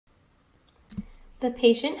The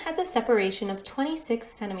patient has a separation of 26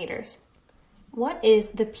 centimeters. What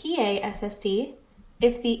is the PA SSD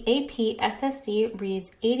if the AP SSD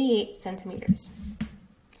reads 88 centimeters?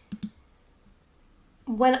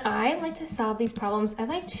 When I like to solve these problems, I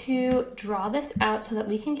like to draw this out so that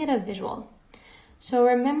we can get a visual. So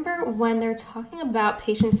remember, when they're talking about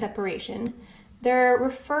patient separation, they're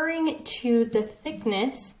referring to the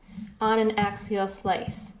thickness on an axial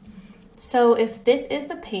slice. So if this is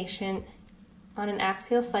the patient on an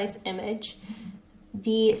axial slice image,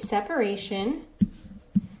 the separation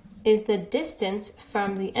is the distance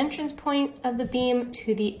from the entrance point of the beam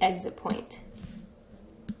to the exit point.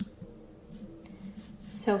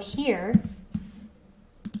 So here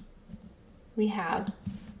we have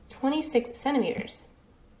 26 centimeters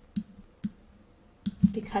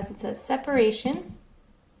because it says separation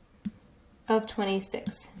of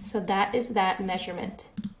 26. So that is that measurement.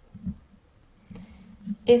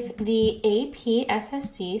 If the AP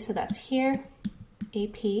SSD, so that's here,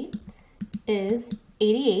 AP is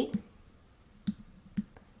 88,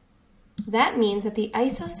 that means that the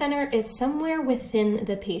isocenter is somewhere within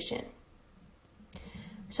the patient.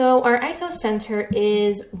 So our isocenter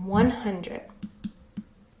is 100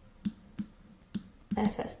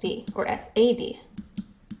 SSD or SAD.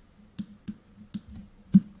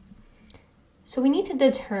 So we need to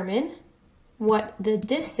determine what the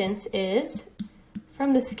distance is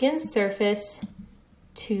from the skin surface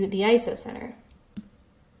to the isocenter.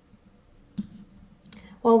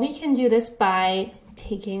 Well, we can do this by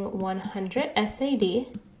taking 100 SAD,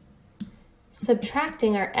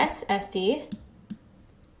 subtracting our SSD,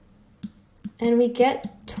 and we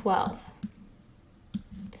get 12.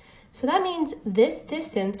 So that means this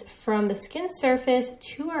distance from the skin surface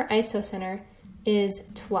to our isocenter is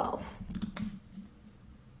 12.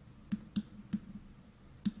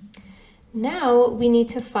 Now we need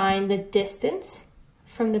to find the distance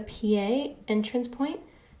from the PA entrance point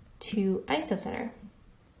to isocenter.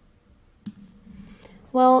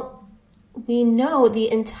 Well, we know the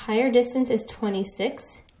entire distance is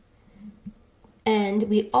 26, and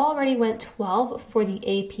we already went 12 for the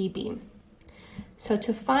AP beam. So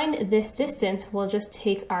to find this distance, we'll just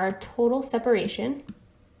take our total separation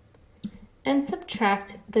and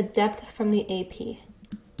subtract the depth from the AP.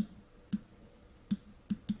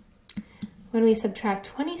 When we subtract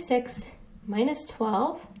 26 minus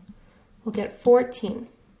 12, we'll get 14.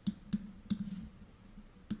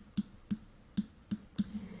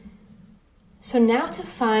 So now to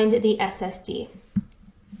find the SSD.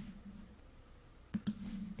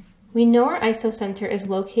 We know our isocenter is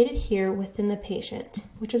located here within the patient,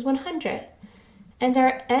 which is 100. And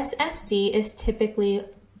our SSD is typically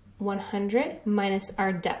 100 minus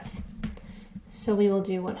our depth. So we will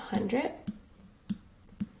do 100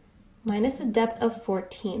 minus a depth of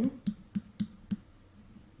 14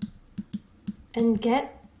 and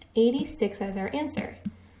get 86 as our answer.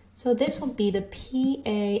 So this will be the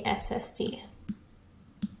PA SSD.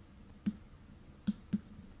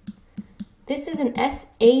 This is an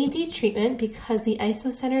SAD treatment because the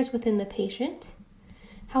isocenter is within the patient.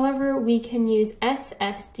 However, we can use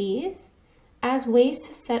SSDs as ways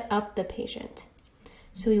to set up the patient.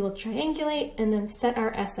 So we will triangulate and then set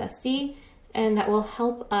our SSD, and that will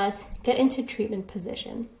help us get into treatment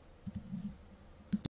position.